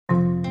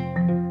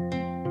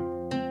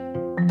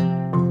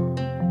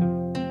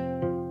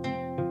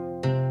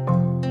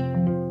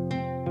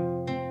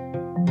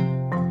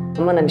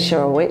My name is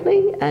Cheryl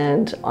Wheatley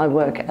and I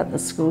work at the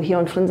school here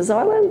on Flinders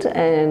Island,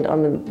 and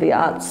I'm the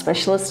arts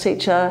specialist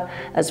teacher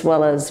as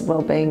well as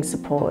wellbeing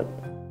support.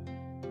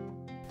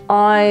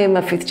 I'm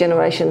a fifth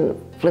generation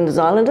Flinders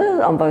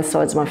Islander on both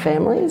sides of my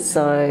family,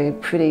 so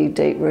pretty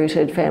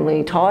deep-rooted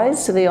family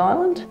ties to the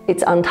island.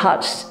 It's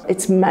untouched,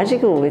 it's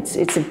magical, it's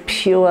a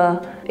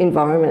pure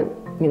environment,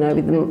 you know,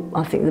 with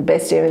I think the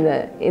best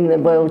air in the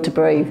world to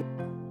breathe.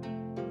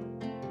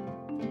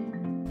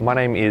 My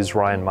name is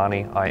Ryan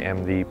Marnie. I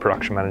am the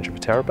production manager for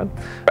Terrapin.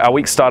 Our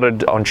week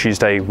started on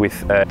Tuesday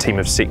with a team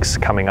of 6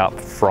 coming up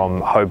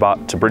from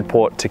Hobart to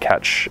Bridport to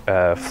catch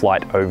a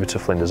flight over to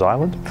Flinders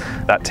Island.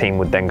 That team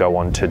would then go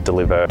on to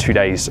deliver 2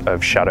 days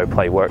of shadow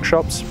play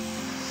workshops.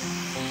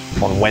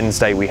 On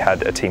Wednesday we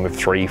had a team of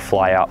 3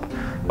 fly up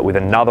with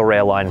another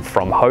airline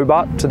from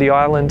Hobart to the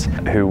island,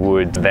 who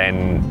would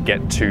then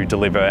get to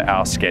deliver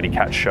our Scaredy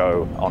Cat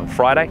show on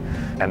Friday.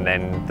 And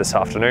then this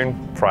afternoon,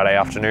 Friday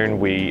afternoon,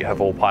 we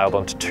have all piled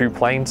onto 2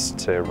 planes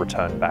to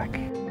return back.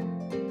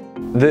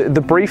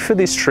 The brief for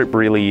this trip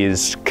really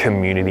is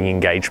community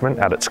engagement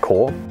at its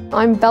core.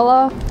 I'm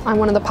Bella. I'm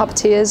one of the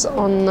puppeteers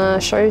on the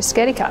show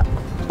Scaredy Cat.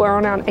 We're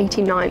on our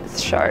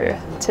 89th show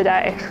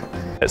today.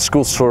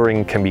 School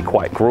touring can be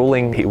quite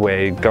grueling.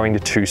 We're going to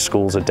 2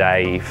 schools a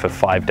day for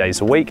 5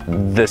 days a week.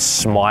 The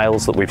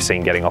smiles that we've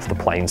seen getting off the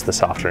planes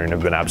this afternoon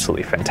have been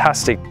absolutely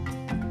fantastic.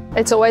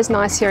 It's always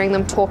nice hearing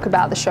them talk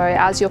about the show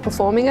as you're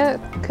performing it,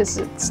 because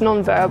it's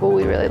non-verbal.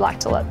 We really like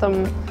to let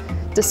them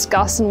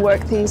discuss and work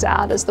things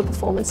out as the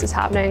performance is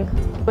happening.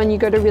 When you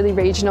go to really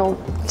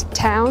regional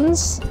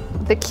towns,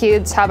 the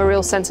kids have a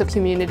real sense of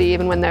community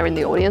even when they're in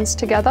the audience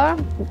together.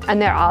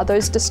 And there are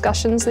those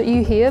discussions that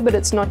you hear, but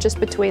it's not just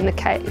between the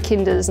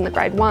kinders and the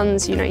grade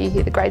 1s. You know, you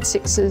hear the grade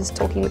 6s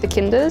talking with the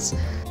kinders.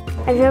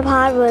 My favourite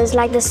part was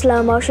like the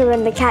slow motion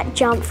when the cat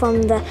jumped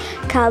from the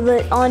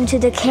cupboard onto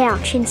the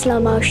couch in slow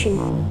motion.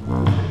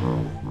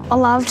 I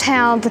loved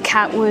how the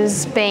cat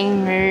was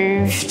being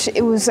moved.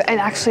 It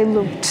actually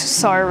looked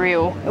so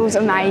real. It was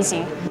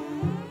amazing.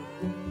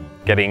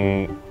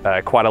 Getting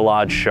quite a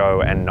large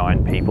show and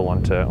 9 people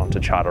onto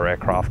charter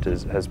aircraft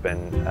has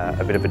been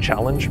a bit of a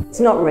challenge. It's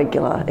not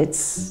regular,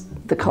 it's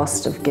the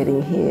cost of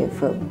getting here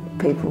for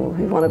people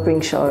who want to bring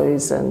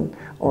shows and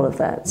all of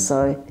that.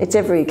 So it's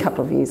every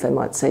couple of years they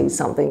might see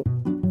something.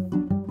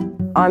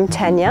 I'm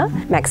Tanya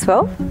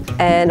Maxwell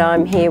and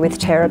I'm here with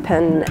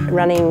Terrapin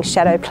running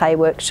shadow play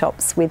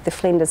workshops with the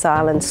Flinders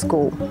Island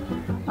School.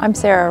 I'm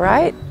Sarah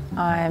Wright.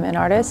 I'm an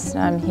artist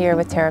and I'm here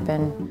with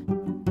Terrapin.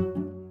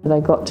 They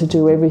got to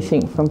do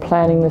everything from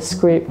planning the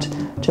script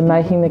to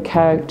making the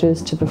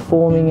characters to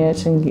performing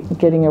it and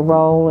getting a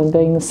role and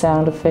being the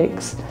sound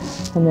effects.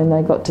 And then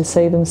they got to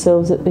see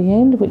themselves at the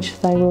end, which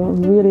they were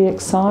really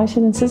excited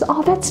and says,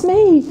 "Oh, that's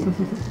me."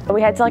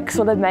 We had to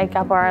sort of make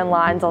up our own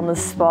lines on the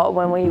spot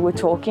when we were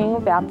talking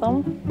about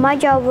them. My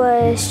job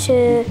was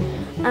to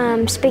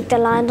speak the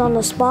lines on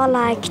the spot,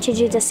 like to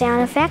do the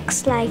sound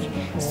effects, like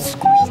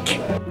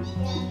squeak.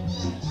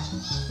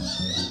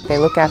 They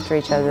look after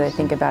each other, they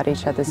think about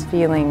each other's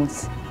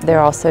feelings.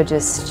 They're also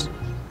just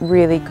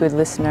really good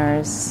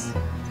listeners,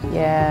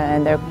 yeah,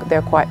 and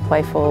they're quite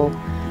playful.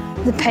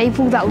 The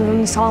people that live on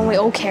this island, we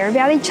all care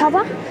about each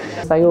other.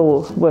 They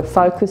all were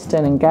focused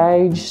and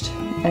engaged,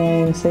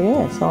 and so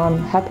yeah, so I'm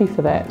happy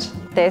for that.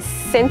 Their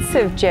sense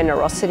of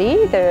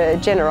generosity, the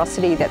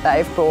generosity that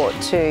they've brought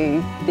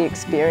to the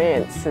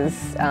experiences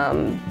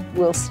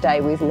will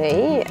stay with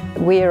me.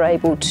 We are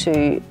able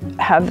to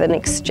have an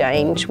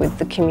exchange with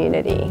the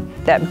community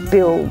that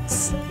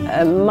builds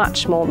a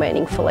much more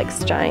meaningful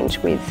exchange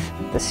with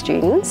the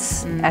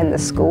students and the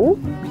school.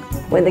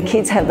 When the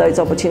kids have those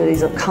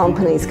opportunities of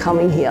companies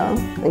coming here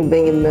and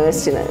being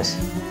immersed in it,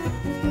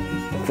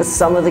 for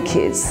some of the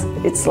kids,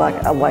 it's like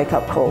a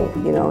wake-up call,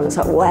 you know, and it's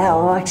like,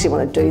 wow, I actually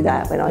want to do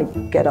that when I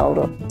get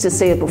older. To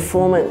see a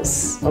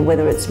performance,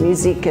 whether it's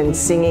music and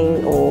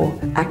singing or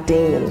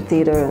acting and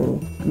theatre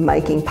and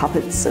making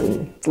puppets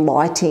and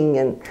lighting,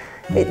 and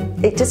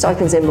it just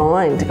opens their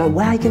mind to go,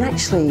 wow, you can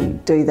actually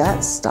do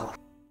that stuff.